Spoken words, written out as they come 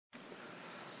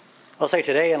I'll say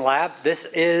today in lab, this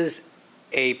is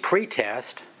a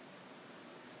pre-test.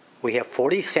 We have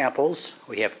 40 samples,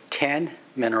 we have 10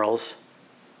 minerals,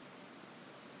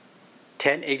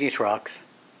 10 igneous rocks,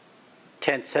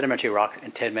 10 sedimentary rocks,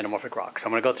 and 10 metamorphic rocks. So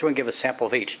I'm going to go through and give a sample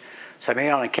of each. So I made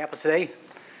it on campus today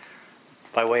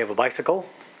by way of a bicycle.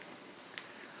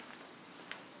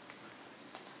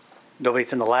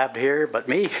 Nobody's in the lab here but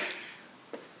me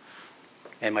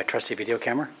and my trusty video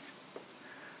camera.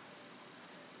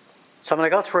 So I'm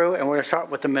going to go through and we're going to start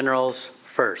with the minerals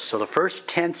first. So the first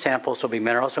 10 samples will be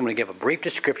minerals. I'm going to give a brief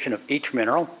description of each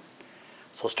mineral.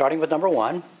 So starting with number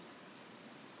 1.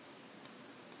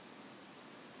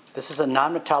 This is a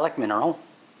non-metallic mineral,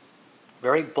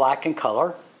 very black in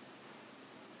color.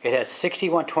 It has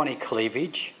 6120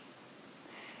 cleavage.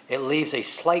 It leaves a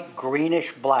slight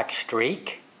greenish black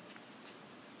streak.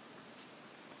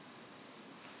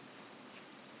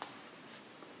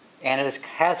 And it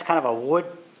has kind of a wood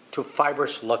to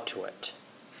fibrous look to it.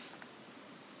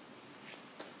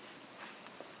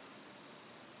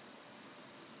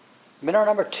 Mineral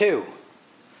number 2.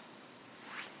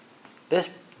 This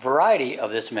variety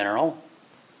of this mineral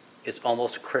is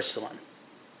almost crystalline.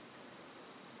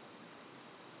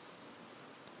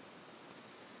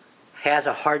 Has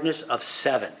a hardness of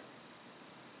 7.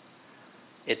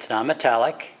 It's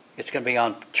non-metallic. It's going to be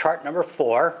on chart number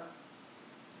 4.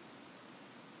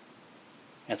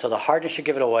 And so the hardness should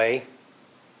give it away.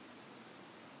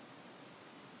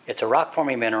 It's a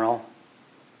rock-forming mineral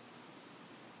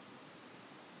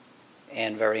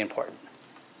and very important.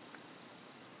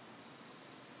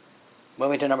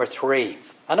 Moving to number 3,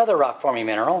 another rock-forming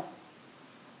mineral.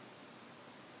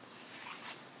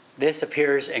 This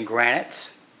appears in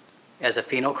granites as a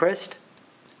phenocryst.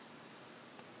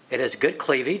 It has good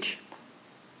cleavage,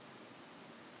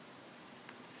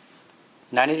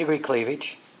 90-degree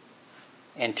cleavage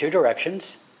in 2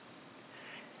 directions.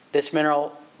 This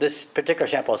mineral, this particular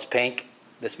sample is pink.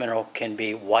 This mineral can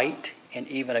be white and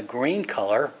even a green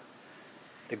color.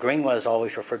 The green one is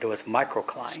always referred to as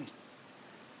microcline.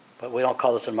 But we don't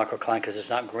call this a microcline because it's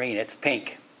not green, it's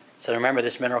pink. So remember,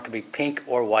 this mineral can be pink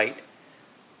or white,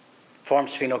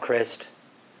 forms phenocryst,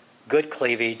 good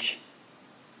cleavage.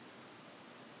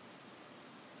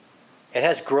 It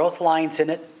has growth lines in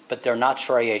it, but they're not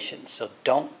striations. So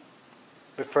don't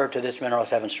refer to this mineral as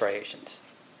having striations.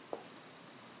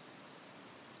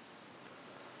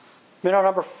 Mineral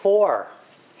number 4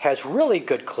 has really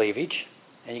good cleavage,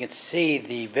 and you can see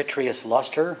the vitreous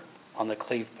luster on the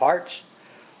cleaved parts.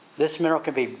 This mineral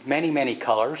can be many, many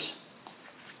colors.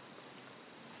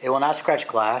 It will not scratch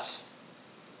glass.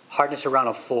 Hardness around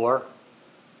a 4.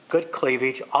 Good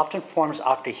cleavage. Often forms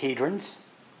octahedrons.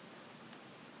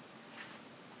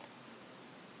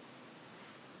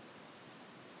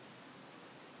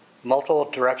 Multiple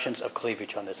directions of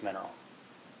cleavage on this mineral.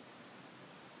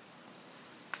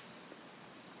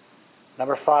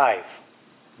 Number 5.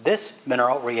 This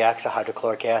mineral reacts to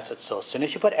hydrochloric acid. So as soon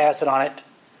as you put acid on it,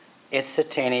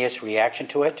 instantaneous reaction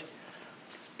to it.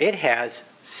 It has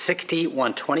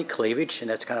 6120 cleavage,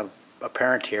 and that's kind of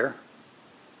apparent here.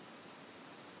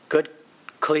 Good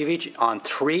cleavage on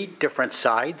 3 different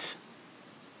sides.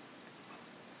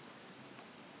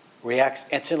 Reacts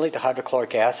instantly to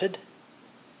hydrochloric acid.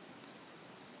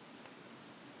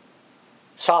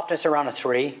 Softness around a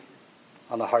 3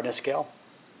 on the hardness scale.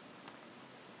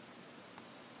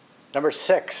 Number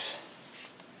 6.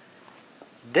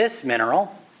 This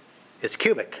mineral is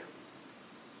cubic.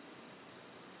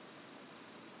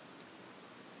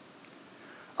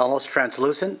 Almost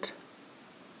translucent.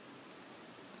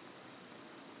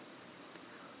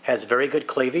 Has very good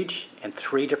cleavage in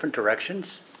 3 different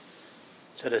directions.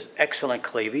 So it has excellent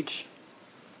cleavage.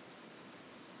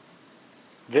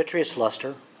 Vitreous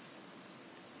luster.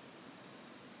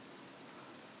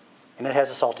 And it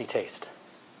has a salty taste.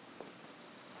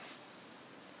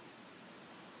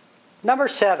 Number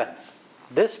 7.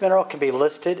 This mineral can be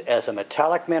listed as a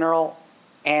metallic mineral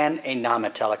and a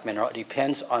non-metallic mineral. It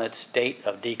depends on its state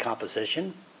of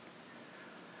decomposition.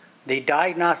 The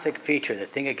diagnostic feature, the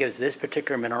thing that gives this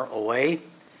particular mineral away,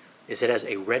 is it has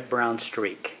a red-brown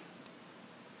streak.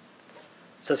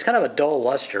 So it's kind of a dull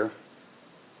luster.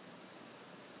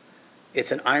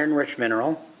 It's an iron-rich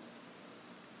mineral.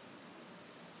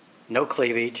 No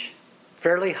cleavage.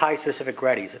 Fairly high specific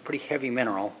gravity. It's a pretty heavy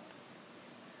mineral.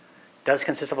 Does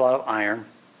consist of a lot of iron.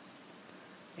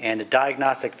 And the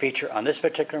diagnostic feature on this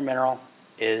particular mineral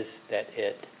is that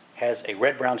it has a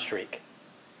red-brown streak.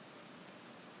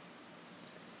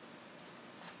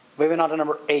 Moving on to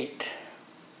number 8.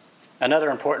 Another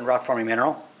important rock-forming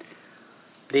mineral.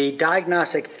 The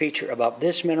diagnostic feature about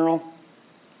this mineral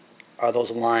are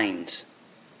those lines.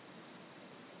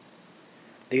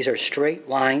 These are straight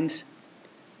lines.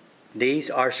 These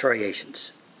are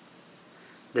striations.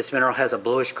 This mineral has a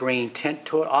bluish green tint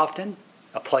to it often,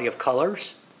 a play of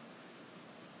colors.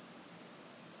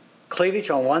 Cleavage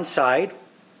on one side,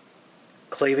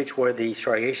 cleavage where the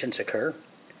striations occur.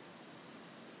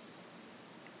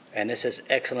 And this has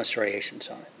excellent striations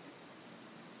on it.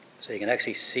 So you can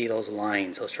actually see those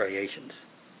lines, those striations.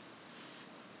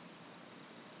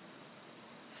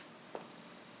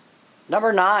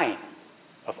 Number 9,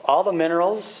 of all the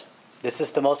minerals, this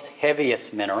is the most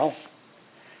heaviest mineral,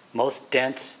 most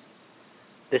dense.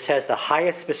 This has the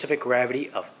highest specific gravity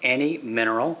of any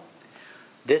mineral.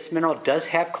 This mineral does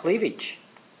have cleavage.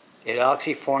 It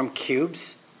actually forms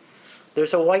cubes.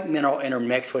 There's a white mineral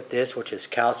intermixed with this, which is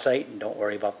calcite, and don't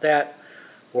worry about that.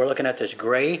 We're looking at this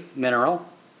gray mineral.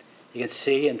 You can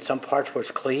see in some parts where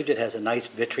it's cleaved, it has a nice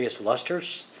vitreous luster,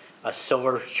 a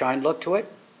silver shine look to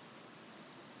it.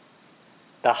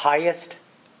 The highest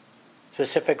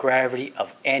specific gravity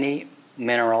of any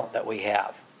mineral that we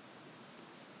have.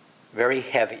 Very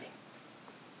heavy.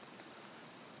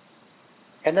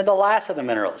 And then the last of the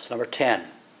minerals, number 10.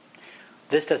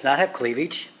 This does not have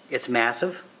cleavage. It's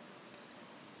massive.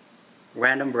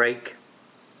 Random break.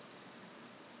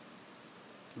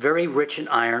 Very rich in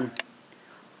iron.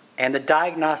 And the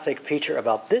diagnostic feature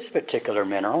about this particular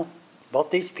mineral,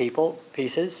 both these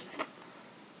pieces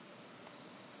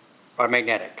are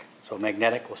magnetic. So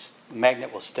magnet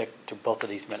will stick to both of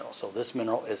these minerals. So this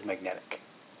mineral is magnetic.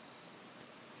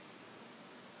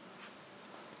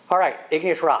 All right,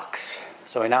 igneous rocks.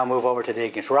 So we now move over to the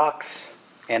igneous rocks,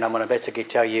 and I'm going to basically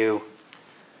tell you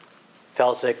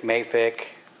felsic, mafic,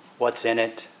 what's in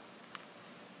it,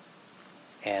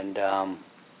 and a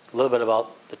little bit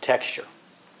about the texture.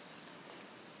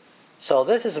 So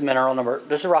this is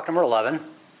this is rock number 11. It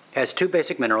has 2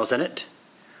 basic minerals in it.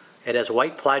 It has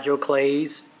white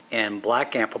plagioclase and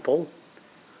black amphibole.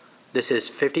 This is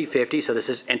 50-50, so this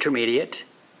is intermediate.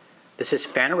 This is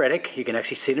phaneritic. You can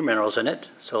actually see the minerals in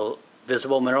it. So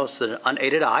visible minerals to the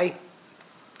unaided eye.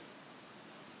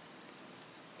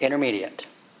 Intermediate.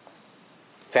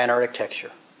 Phaneritic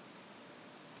texture.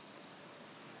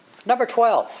 Number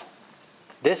 12.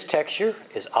 This texture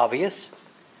is obvious.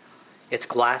 It's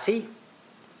glassy.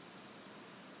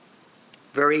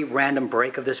 Very random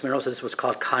break of this mineral. So this is what's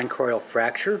called conchoidal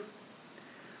fracture.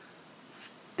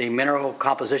 The mineral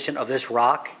composition of this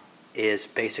rock is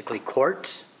basically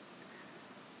quartz.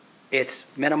 Its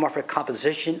metamorphic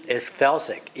composition is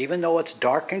felsic. Even though it's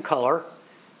dark in color,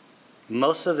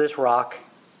 most of this rock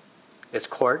is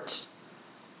quartz.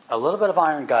 A little bit of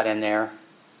iron got in there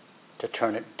to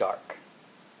turn it dark.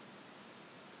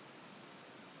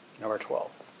 Number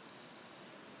 12.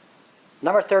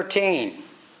 Number 13.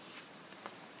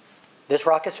 This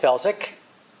rock is felsic.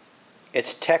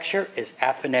 Its texture is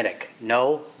aphanitic.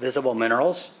 No visible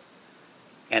minerals.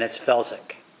 And it's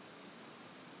felsic.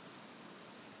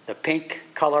 The pink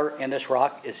color in this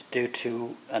rock is due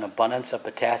to an abundance of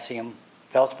potassium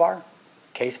feldspar,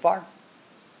 K-spar.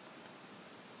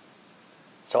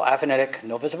 So aphanitic,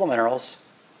 no visible minerals,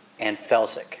 and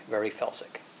felsic, very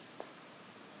felsic.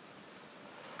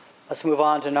 Let's move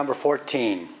on to number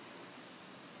 14.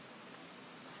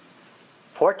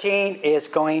 14 is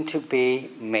going to be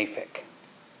mafic.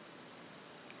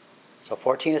 So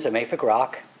 14 is a mafic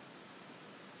rock.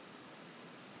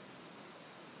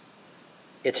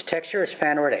 Its texture is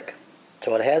phaneritic,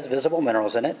 so it has visible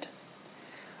minerals in it.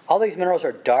 All these minerals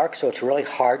are dark, so it's really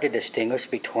hard to distinguish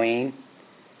between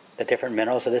the different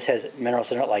minerals. So this has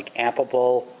minerals in it like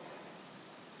amphibole,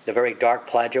 the very dark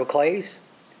plagioclase.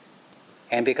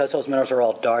 And because those minerals are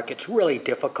all dark, it's really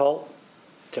difficult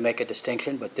to make a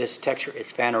distinction, but this texture is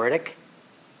phaneritic,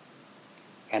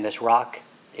 and this rock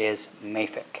is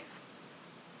mafic.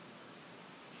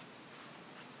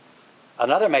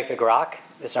 Another mafic rock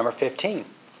is number 15.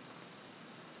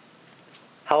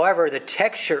 However, the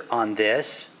texture on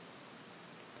this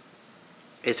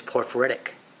is porphyritic.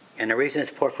 And the reason it's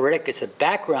porphyritic is the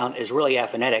background is really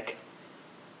aphanitic,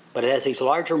 but it has these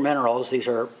larger minerals. These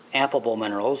are amphibole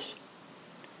minerals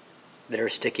that are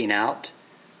sticking out.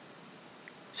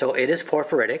 So it is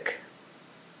porphyritic,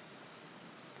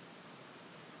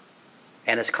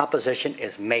 and its composition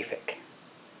is mafic.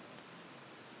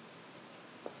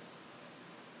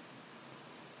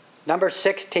 Number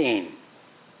 16.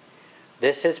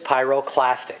 This is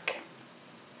pyroclastic,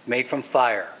 made from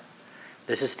fire.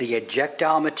 This is the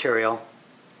ejectile material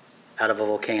out of a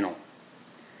volcano.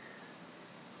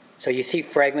 So you see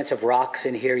fragments of rocks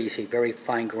in here. You see very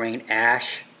fine-grained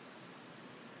ash.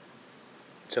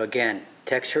 So again,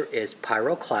 texture is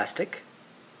pyroclastic,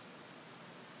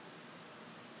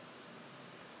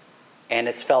 and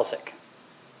it's felsic.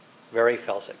 very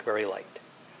felsic, very light.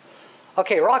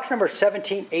 Okay, rocks number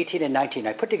 17, 18, and 19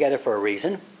 I put together for a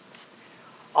reason.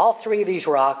 All three of these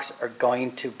rocks are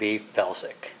going to be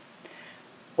felsic.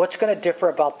 What's going to differ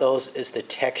about those is the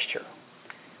texture.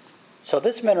 So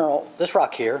this mineral, this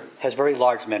rock here, has very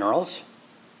large minerals.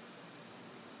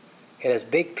 It has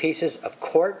big pieces of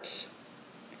quartz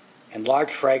and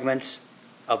large fragments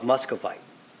of muscovite.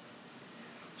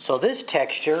 So this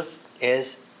texture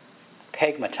is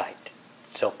pegmatite.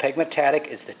 So pegmatitic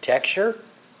is the texture.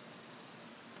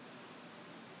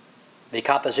 The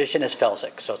composition is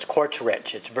felsic, so it's quartz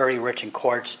rich. It's very rich in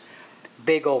quartz.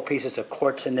 Big old pieces of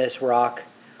quartz in this rock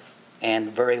and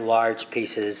very large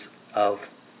pieces of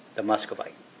the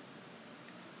muscovite.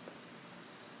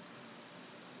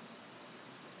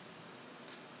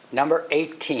 Number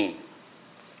 18.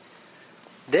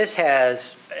 This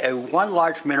has one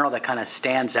large mineral that kind of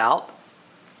stands out,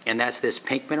 and that's this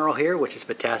pink mineral here, which is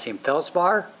potassium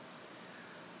feldspar.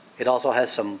 It also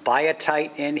has some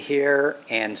biotite in here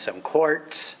and some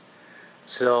quartz.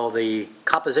 So the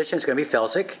composition is going to be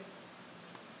felsic.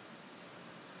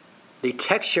 The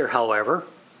texture, however,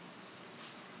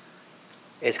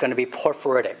 is going to be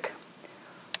porphyritic.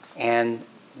 And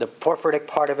the porphyritic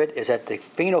part of it is that the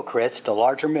phenocryst, the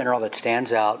larger mineral that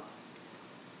stands out,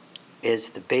 is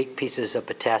the big pieces of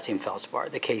potassium feldspar.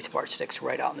 The K spar sticks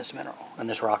right out in this mineral, in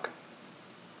this rock.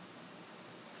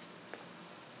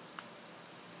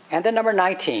 And then number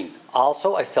 19,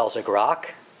 also a felsic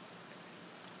rock.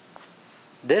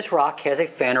 This rock has a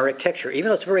phaneritic texture. Even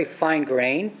though it's very fine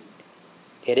grained,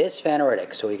 it is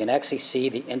phaneritic, so we can actually see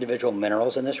the individual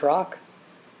minerals in this rock.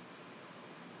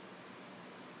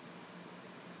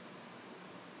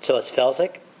 So it's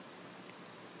felsic,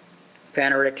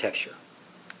 phaneritic texture.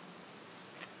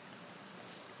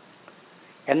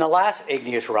 And the last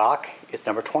igneous rock is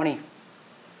number 20.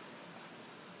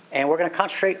 And we're going to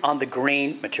concentrate on the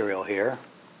green material here.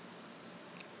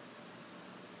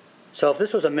 So if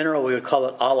this was a mineral, we would call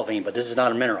it olivine, but this is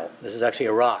not a mineral. This is actually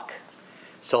a rock.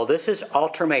 So this is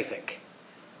ultramafic.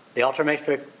 The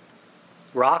ultramafic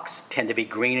rocks tend to be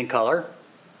green in color.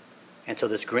 And so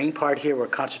this green part here we're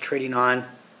concentrating on.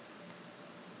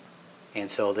 And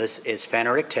so this is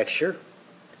phaneritic texture.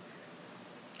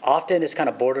 Often this kind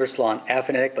of borders on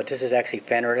aphanitic, but this is actually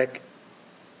phaneritic.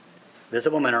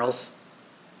 Visible minerals,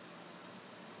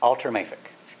 ultramafic.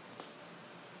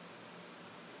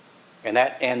 And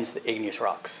that ends the igneous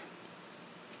rocks.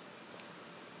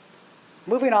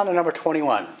 Moving on to number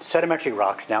 21, sedimentary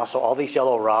rocks now. So all these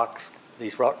yellow rocks,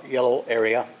 these yellow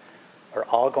area, are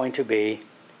all going to be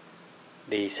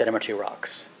the sedimentary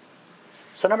rocks.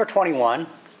 So number 21,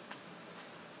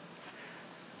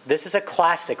 this is a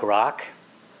clastic rock.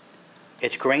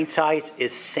 Its grain size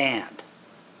is sand.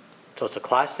 So it's a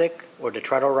clastic or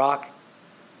detrital rock.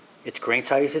 Its grain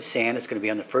size is sand. It's going to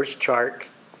be on the first chart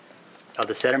of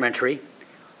the sedimentary.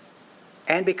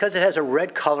 And because it has a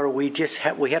red color, we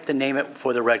have to name it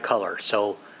for the red color.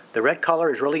 So the red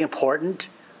color is really important.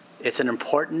 It's an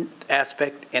important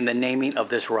aspect in the naming of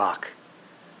this rock.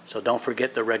 So don't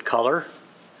forget the red color.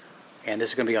 And this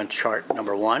is going to be on chart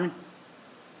number 1.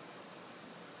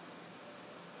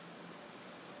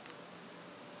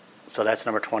 So that's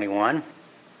number 21.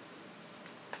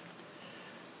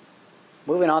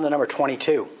 Moving on to number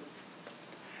 22.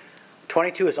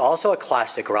 22 is also a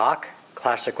clastic rock,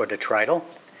 clastic or detrital.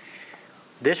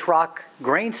 This rock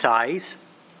grain size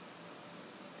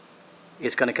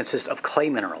is going to consist of clay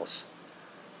minerals.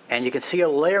 And you can see a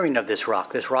layering of this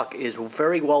rock. This rock is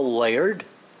very well layered.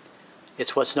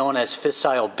 It's what's known as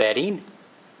fissile bedding.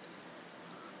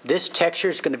 This texture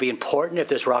is going to be important if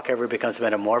this rock ever becomes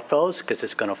metamorphosed, because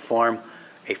it's going to form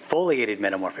a foliated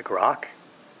metamorphic rock.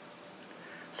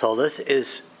 So this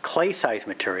is clay-sized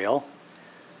material.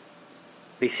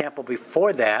 The sample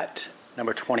before that,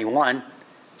 number 21,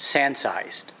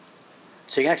 sand-sized.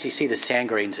 So you can actually see the sand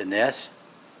grains in this,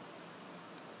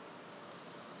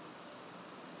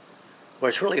 where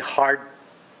it's really hard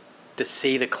to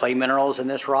see the clay minerals in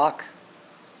this rock.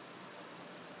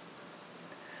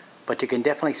 But you can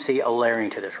definitely see a layering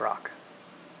to this rock.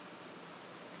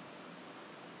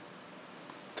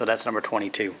 So that's number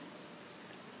 22.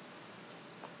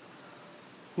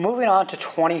 Moving on to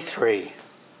 23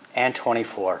 and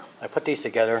 24. I put these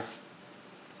together.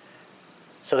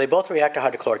 So they both react to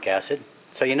hydrochloric acid.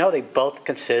 So you know they both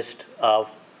consist of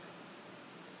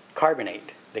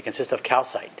carbonate. They consist of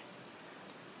calcite.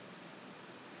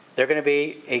 They're going to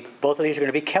be, both of these are going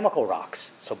to be chemical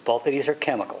rocks. So both of these are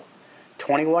chemical.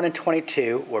 21 and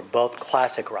 22 were both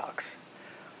classic rocks.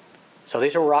 So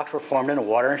these are rocks were formed in a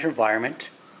water-rich environment,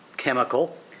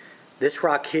 chemical. This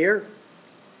rock here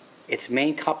Its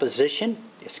main composition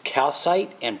is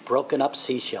calcite and broken up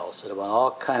seashells that have been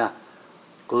all kind of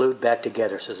glued back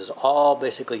together. So this is all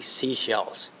basically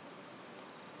seashells,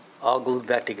 all glued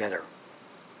back together.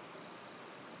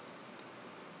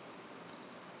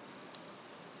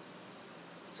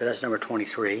 So that's number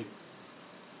 23.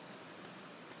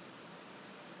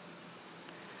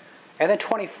 And then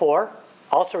 24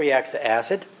 also reacts to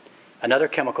acid, another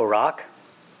chemical rock.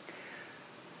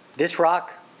 This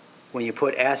rock, when you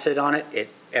put acid on it, it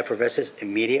effervesces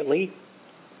immediately.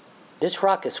 This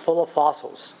rock is full of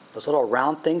fossils. Those little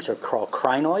round things are called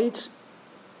crinoids.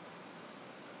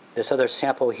 This other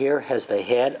sample here has the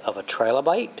head of a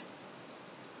trilobite.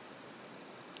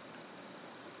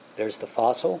 There's the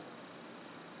fossil.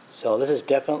 So this is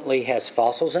definitely has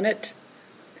fossils in it.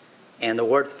 And the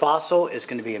word fossil is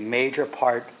going to be a major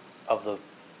part of the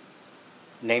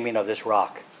naming of this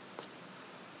rock.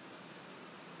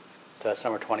 So that's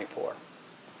number 24.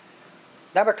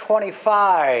 Number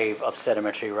 25 of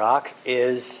sedimentary rocks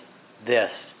is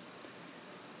this.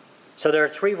 So there are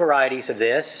three varieties of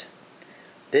this.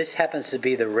 This happens to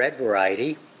be the red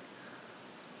variety.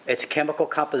 Its chemical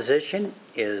composition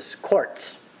is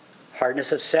quartz,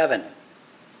 hardness of 7.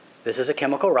 This is a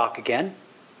chemical rock again.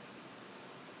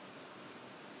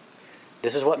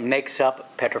 This is what makes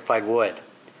up petrified wood.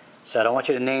 So I don't want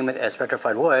you to name it as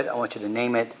petrified wood. I want you to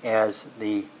name it as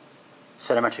the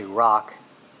sedimentary rock.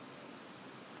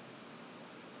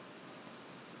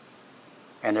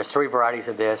 And there's three varieties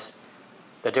of this.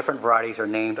 The different varieties are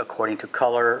named according to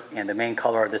color, and the main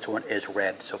color of this one is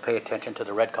red. So pay attention to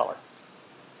the red color.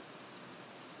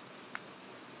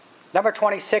 Number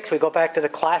 26, we go back to the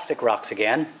clastic rocks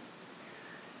again.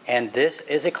 And this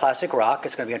is a classic rock.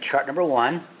 It's going to be on chart number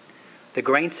 1. The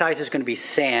grain size is going to be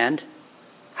sand.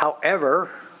 However,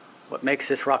 what makes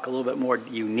this rock a little bit more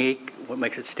unique, what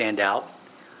makes it stand out,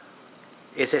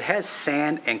 is it has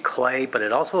sand and clay, but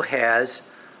it also has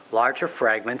larger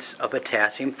fragments of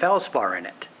potassium feldspar in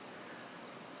it.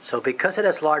 So because it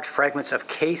has large fragments of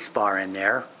K-spar in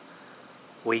there,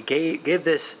 we give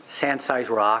this sand-sized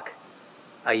rock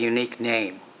a unique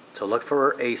name. So look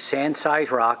for a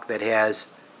sand-sized rock that has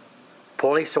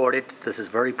poorly sorted, this is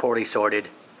very poorly sorted,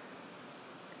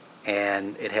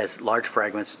 and it has large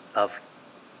fragments of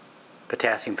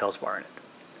potassium feldspar in it.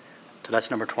 So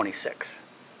that's number 26.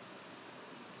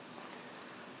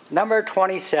 Number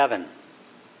 27.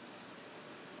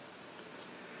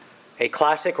 A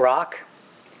classic rock.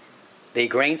 The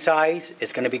grain size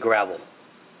is going to be gravel.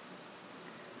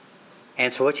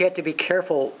 And so what you have to be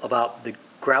careful about the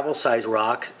gravel size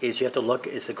rocks is you have to look,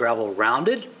 is the gravel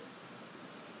rounded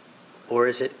or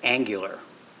is it angular?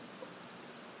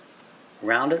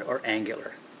 Rounded or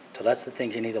angular. So that's the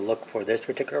things you need to look for this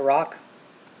particular rock.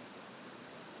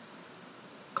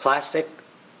 Classic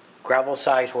gravel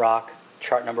size rock,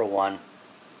 chart number 1.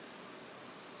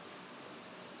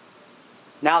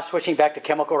 Now switching back to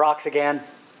chemical rocks again.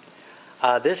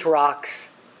 This rock's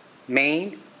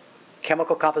main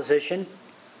chemical composition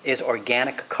is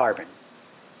organic carbon.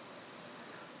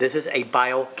 This is a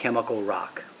biochemical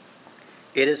rock.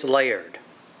 It is layered.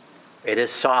 It is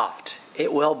soft.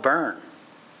 It will burn.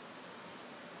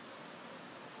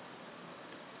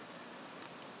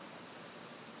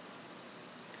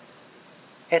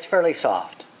 It's fairly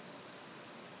soft.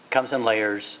 Comes in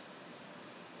layers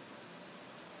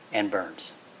and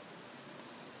burns.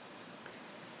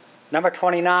 Number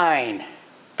 29,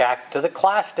 back to the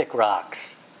clastic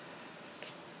rocks.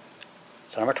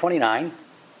 So number 29,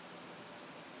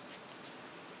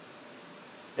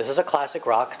 this is a classic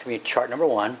rock. It's going to be chart number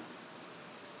 1.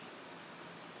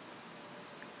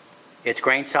 Its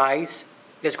grain size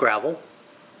is gravel.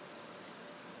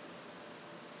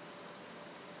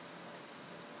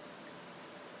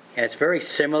 And it's very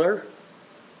similar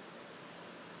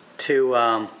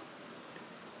to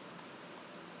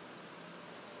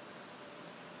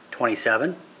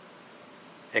 27,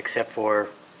 except for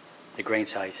the grain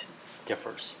size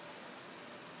differs.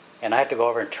 And I have to go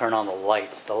over and turn on the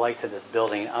lights. The lights of this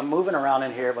building. I'm moving around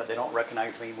in here, but they don't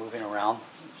recognize me moving around.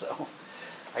 So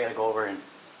I got to go over and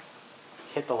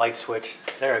hit the light switch.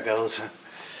 There it goes.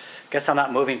 Guess I'm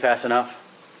not moving fast enough.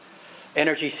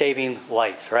 Energy saving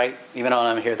lights, right? Even though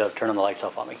I'm here, they'll turn on the lights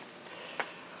off on me.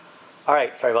 All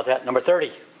right, sorry about that. Number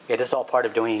 30. Yeah, this is all part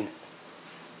of doing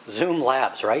Zoom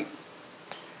labs, right?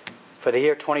 For the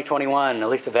year 2021, at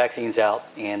least the vaccine's out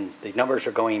and the numbers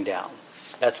are going down.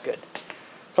 That's good.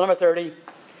 So number 30,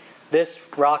 this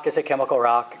rock is a chemical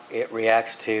rock. It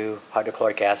reacts to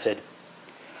hydrochloric acid.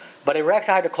 But it reacts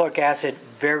to hydrochloric acid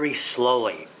very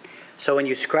slowly. So when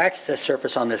you scratch the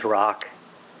surface on this rock,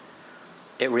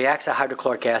 it reacts to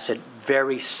hydrochloric acid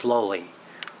very slowly.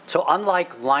 So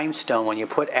unlike limestone, when you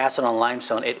put acid on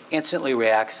limestone, it instantly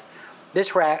reacts.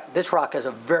 This rock has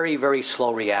a very, very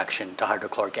slow reaction to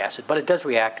hydrochloric acid, but it does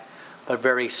react, but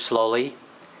very slowly.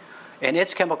 And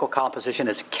its chemical composition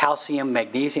is calcium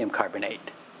magnesium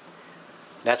carbonate.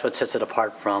 That's what sets it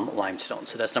apart from limestone.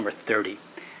 So that's number 30.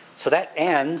 So that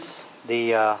ends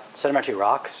the sedimentary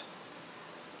rocks.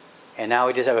 And now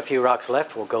we just have a few rocks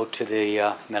left. We'll go to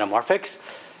the metamorphics.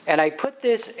 And I put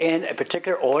this in a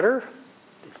particular order.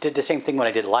 Did the same thing when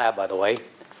I did lab, by the way.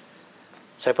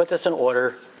 So I put this in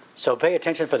order. So pay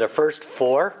attention for the first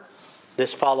four.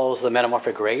 This follows the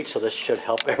metamorphic grade, so this should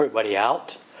help everybody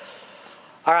out.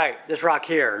 All right, this rock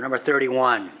here, number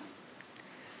 31.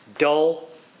 Dull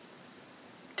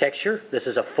texture. This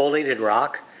is a foliated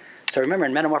rock. So remember,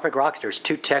 in metamorphic rocks, there's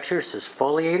two textures. There's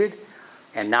foliated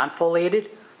and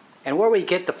non-foliated. And where we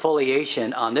get the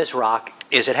foliation on this rock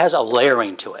is it has a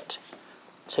layering to it.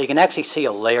 So you can actually see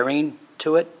a layering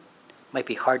to it. Might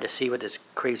be hard to see with this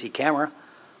crazy camera.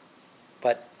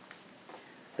 But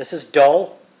this is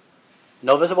dull,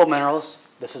 no visible minerals.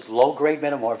 This is low-grade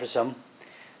metamorphism.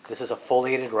 This is a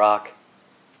foliated rock,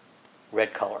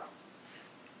 red color.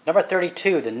 Number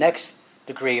 32, the next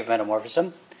degree of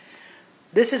metamorphism.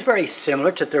 This is very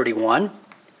similar to 31.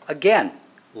 Again,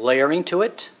 layering to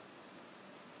it.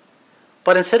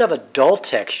 But instead of a dull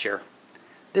texture,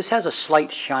 this has a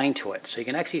slight shine to it. So you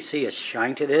can actually see a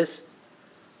shine to this,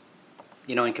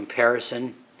 you know, in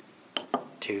comparison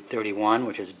to 31,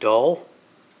 which is dull.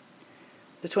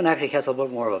 This one actually has a little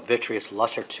more of a vitreous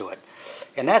luster to it.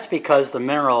 And that's because the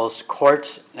minerals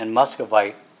quartz and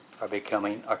muscovite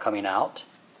are coming out.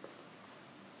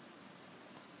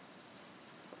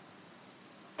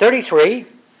 33,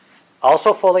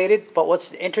 also foliated, but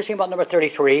what's interesting about number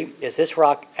 33 is this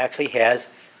rock actually has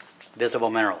visible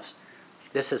minerals.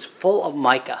 This is full of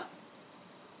mica.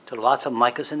 So lots of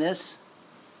micas in this.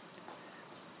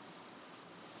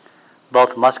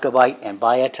 Both muscovite and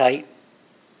biotite,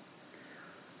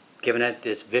 giving it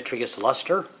this vitreous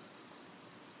luster.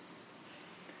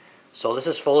 So this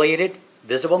is foliated,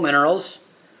 visible minerals.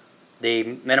 The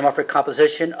metamorphic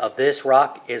composition of this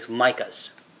rock is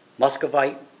micas,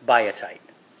 muscovite, biotite.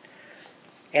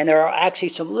 And there are actually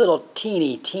some little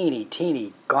teeny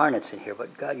garnets in here,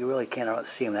 but God, you really can't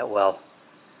see them that well.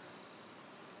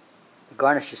 The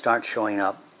garnets just aren't showing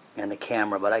up in the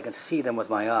camera, but I can see them with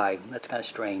my eye. That's kind of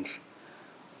strange.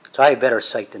 So I have better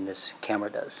sight than this camera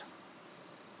does.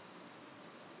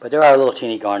 But there are little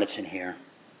teeny garnets in here.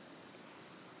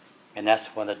 And that's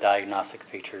one of the diagnostic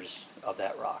features of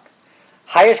that rock.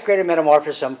 Highest grade of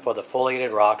metamorphism for the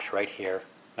foliated rocks right here,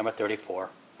 number 34.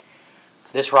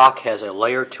 This rock has a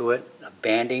layer to it, a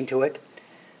banding to it.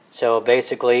 So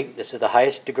basically, this is the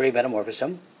highest degree of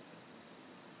metamorphism.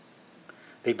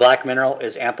 The black mineral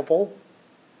is amphibole,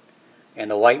 and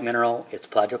the white mineral is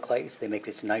plagioclase. They make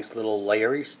these nice little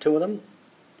layers to them,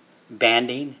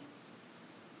 banding,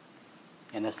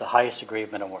 and that's the highest degree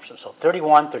of metamorphism. So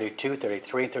 31, 32,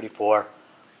 33, and 34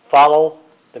 follow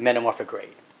the metamorphic grade.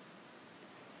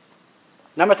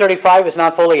 Number 35 is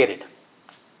non-foliated.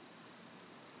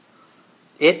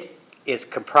 It is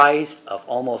comprised of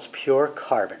almost pure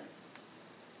carbon.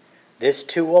 This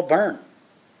too will burn.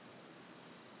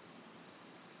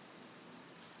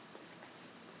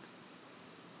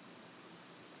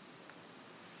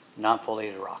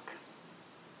 Non-foliated rock.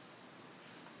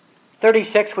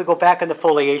 36, we go back in the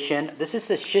foliation. This is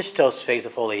the schistose phase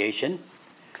of foliation.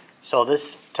 So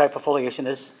this type of foliation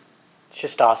is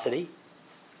schistosity.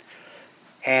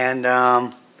 And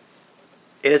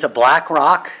it is a black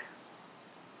rock.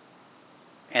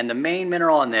 And the main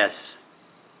mineral in this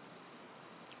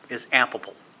is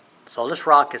amphibole. So this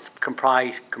rock is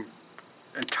comprised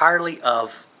entirely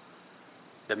of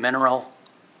the mineral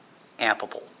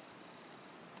amphibole.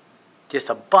 Just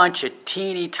a bunch of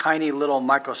teeny tiny little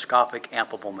microscopic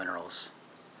amphibole minerals.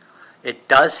 It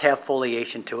does have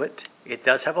foliation to it. It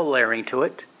does have a layering to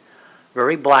it.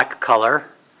 Very black color.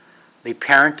 The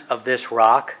parent of this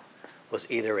rock was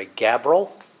either a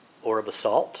gabbro or a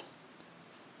basalt.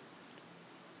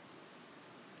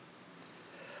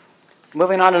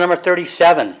 Moving on to number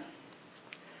 37.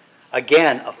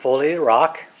 Again, a foliated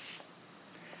rock.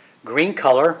 Green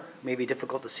color. May be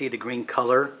difficult to see the green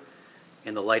color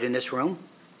in the light in this room.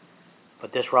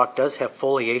 But this rock does have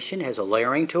foliation, has a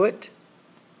layering to it.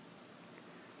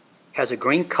 Has a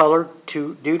green color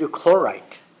due to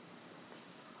chlorite.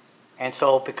 And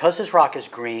so because this rock is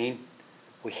green,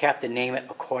 we have to name it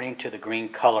according to the green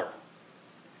color.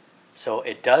 So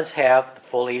it does have the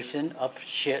foliation of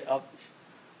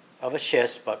a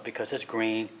schist, but because it's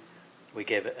green, we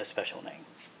give it a special name.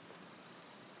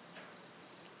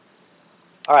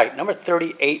 All right, number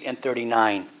 38 and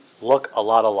 39 look a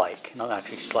lot alike. And I'll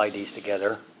actually slide these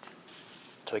together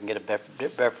so we can get a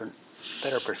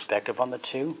better perspective on the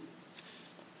two.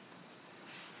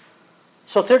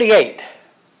 So 38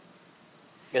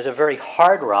 is a very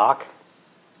hard rock.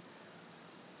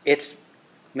 Its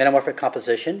metamorphic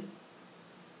composition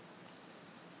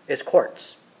is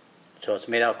quartz. So it's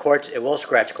made out of quartz. It will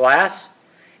scratch glass.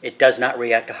 It does not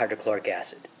react to hydrochloric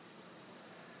acid.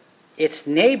 Its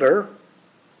neighbor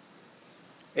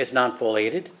is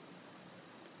non-foliated,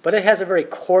 but it has a very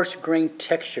coarse grained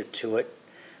texture to it,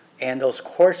 and those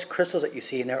coarse crystals that you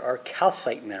see in there are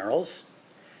calcite minerals.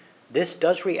 This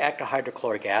does react to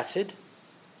hydrochloric acid,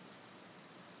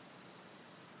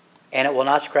 and it will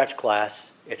not scratch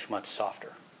glass. It's much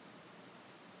softer.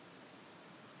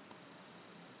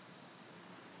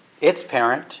 Its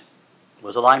parent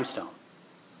was a limestone.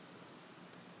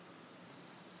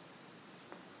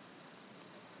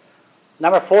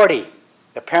 Number 40,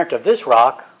 the parent of this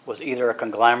rock was either a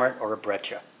conglomerate or a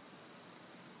breccia.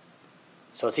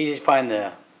 So it's easy to find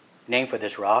the name for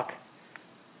this rock.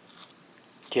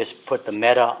 Just put the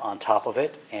meta on top of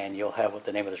it and you'll have what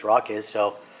the name of this rock is.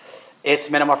 So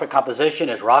its metamorphic composition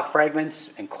is rock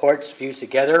fragments and quartz fused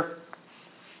together.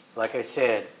 Like I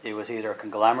said, it was either a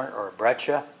conglomerate or a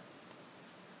breccia.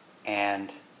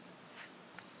 And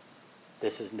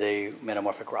this is the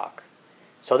metamorphic rock.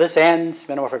 So this ends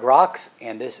metamorphic rocks,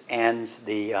 and this ends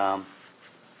the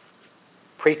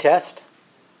pre-test.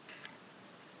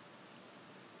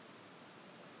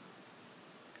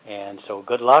 And so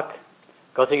good luck.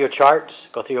 Go through your charts,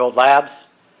 go through your old labs.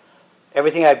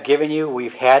 Everything I've given you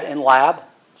we've had in lab,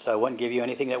 so I wouldn't give you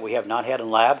anything that we have not had in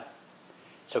lab.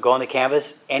 So go on the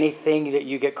Canvas. Anything that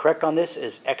you get correct on this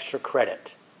is extra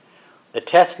credit. The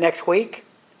test next week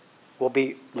will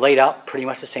be laid out pretty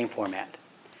much the same format.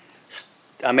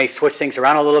 I may switch things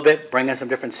around a little bit, bring in some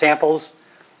different samples,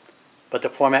 but the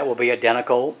format will be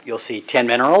identical. You'll see 10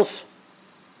 minerals,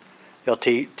 you'll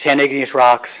see 10 igneous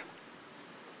rocks,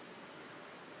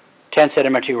 10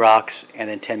 sedimentary rocks, and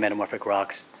then 10 metamorphic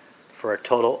rocks for a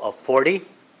total of 40.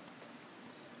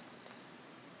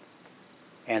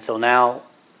 And so now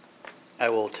I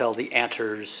will tell the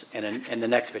answers in the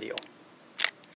next video.